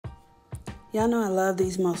Y'all know I love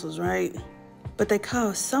these muscles, right? But they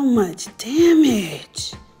cause so much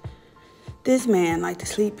damage. This man liked to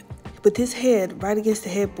sleep with his head right against the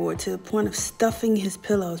headboard to the point of stuffing his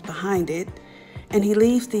pillows behind it. And he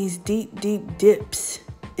leaves these deep, deep dips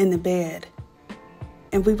in the bed.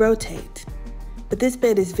 And we rotate. But this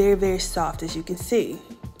bed is very, very soft, as you can see.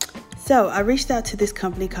 So I reached out to this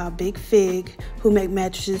company called Big Fig, who make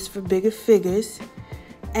mattresses for bigger figures.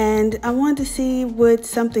 And I wanted to see would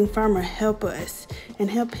something firmer help us and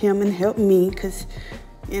help him and help me, because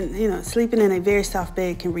sleeping in a very soft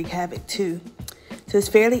bed can wreak havoc too. So it's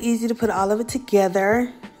fairly easy to put all of it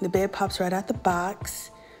together. The bed pops right out the box.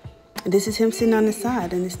 And this is him sitting on the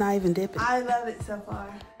side, and it's not even dipping. I love it so far.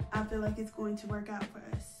 I feel like it's going to work out for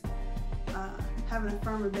us. Having a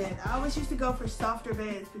firmer bed. I always used to go for softer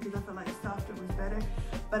beds because I felt like softer was better.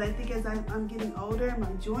 But I think as I'm getting older,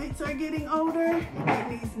 my joints are getting older, and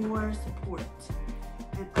it needs more support.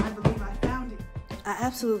 And I believe I found it. I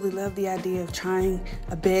absolutely love the idea of trying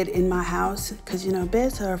a bed in my house because,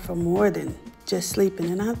 beds are for more than just sleeping.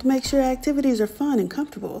 And I have to make sure activities are fun and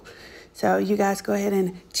comfortable. So you guys go ahead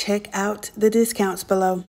and check out the discounts below.